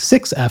followed by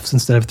 6 Fs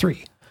instead of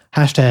 3.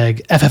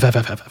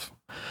 #FFFFF,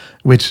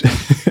 which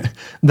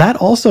that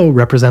also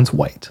represents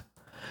white.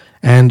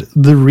 And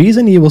the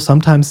reason you will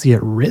sometimes see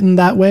it written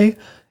that way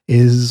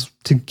is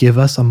to give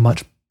us a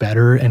much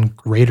better and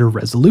greater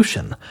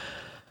resolution.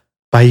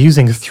 By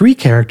using 3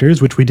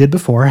 characters, which we did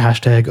before,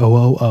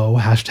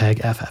 #000,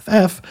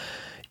 #FFF,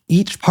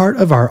 each part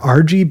of our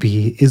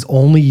RGB is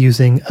only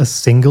using a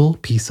single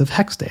piece of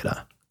hex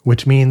data,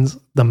 which means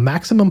the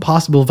maximum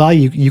possible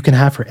value you can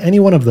have for any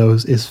one of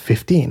those is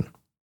 15.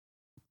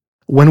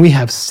 When we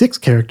have 6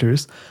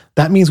 characters,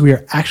 that means we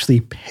are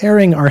actually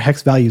pairing our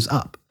hex values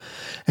up,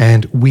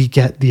 and we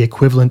get the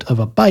equivalent of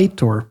a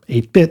byte, or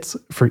 8 bits,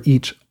 for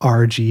each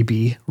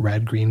RGB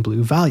red, green,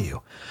 blue value.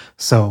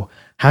 So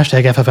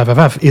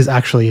 #FFFFF is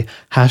actually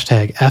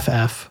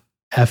 #FFFFF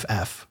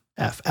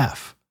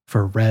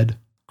for red,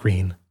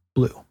 green,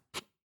 blue.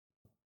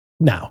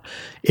 Now,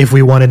 if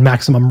we wanted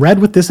maximum red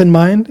with this in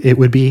mind, it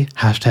would be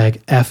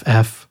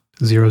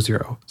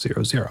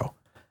 #FF0000.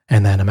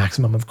 And then a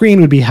maximum of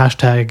green would be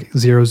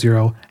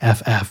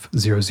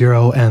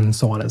 #00FF00, and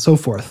so on and so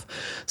forth.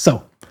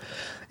 So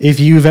if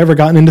you've ever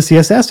gotten into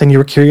CSS and you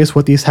were curious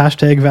what these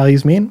hashtag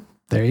values mean,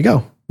 there you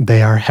go.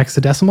 They are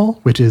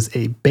hexadecimal, which is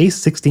a base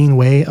 16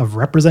 way of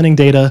representing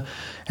data.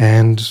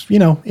 And,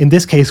 in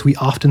this case, we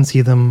often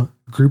see them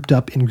grouped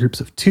up in groups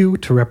of 2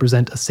 to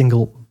represent a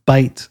single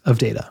byte of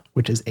data,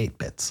 which is 8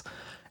 bits.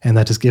 And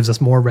that just gives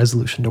us more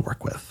resolution to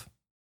work with.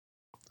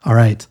 All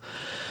right.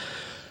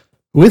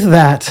 With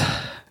that,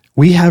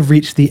 we have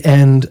reached the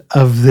end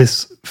of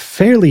this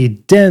fairly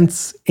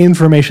dense,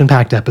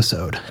 information-packed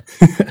episode.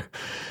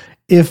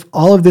 If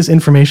all of this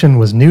information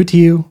was new to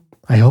you,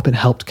 I hope it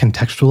helped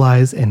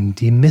contextualize and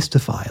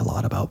demystify a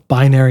lot about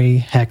binary,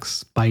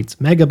 hex, bytes,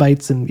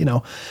 megabytes, and,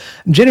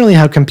 generally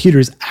how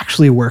computers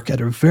actually work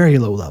at a very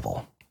low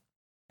level.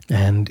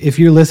 And if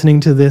you're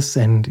listening to this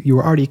and you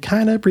were already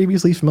kind of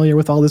previously familiar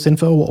with all this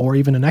info, or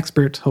even an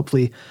expert,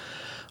 hopefully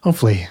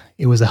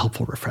it was a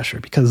helpful refresher,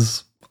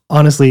 because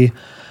honestly,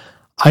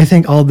 I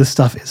think all of this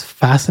stuff is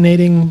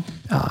fascinating,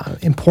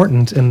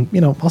 important, and,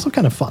 also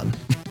kind of fun.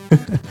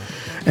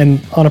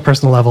 And on a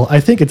personal level, I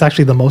think it's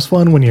actually the most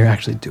fun when you're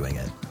actually doing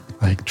it,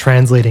 like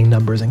translating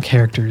numbers and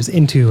characters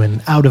into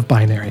and out of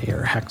binary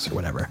or hex or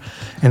whatever,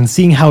 and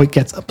seeing how it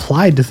gets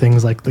applied to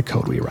things like the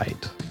code we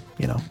write.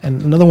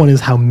 And another one is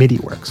how MIDI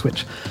works,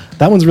 which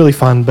that one's really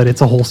fun, but it's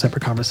a whole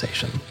separate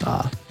conversation.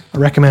 I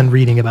recommend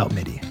reading about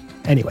MIDI.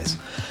 Anyways,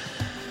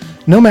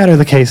 no matter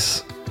the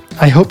case,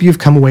 I hope you've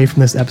come away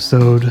from this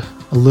episode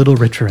a little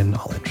richer in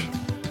knowledge.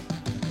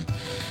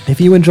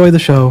 If you enjoy the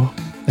show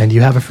and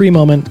you have a free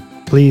moment,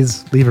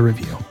 please leave a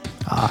review.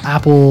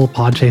 Apple,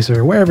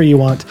 Podchaser, wherever you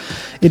want.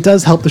 It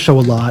does help the show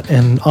a lot,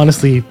 and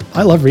honestly,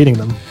 I love reading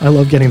them. I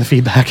love getting the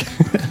feedback.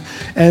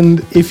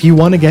 And if you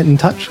want to get in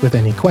touch with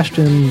any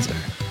questions or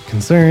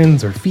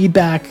concerns or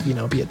feedback,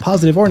 be it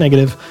positive or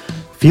negative,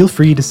 feel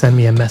free to send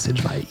me a message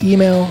via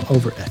email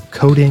over at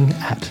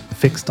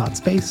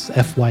coding@fyx.space,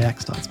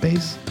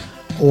 fyx.space,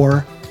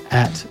 or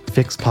at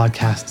Fix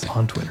Podcasts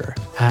on Twitter,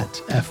 at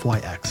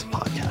FYX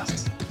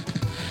Podcasts.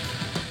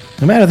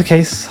 No matter the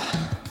case,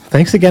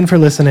 thanks again for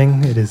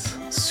listening. It is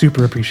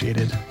super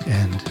appreciated,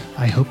 and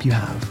I hope you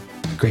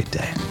have a great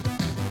day.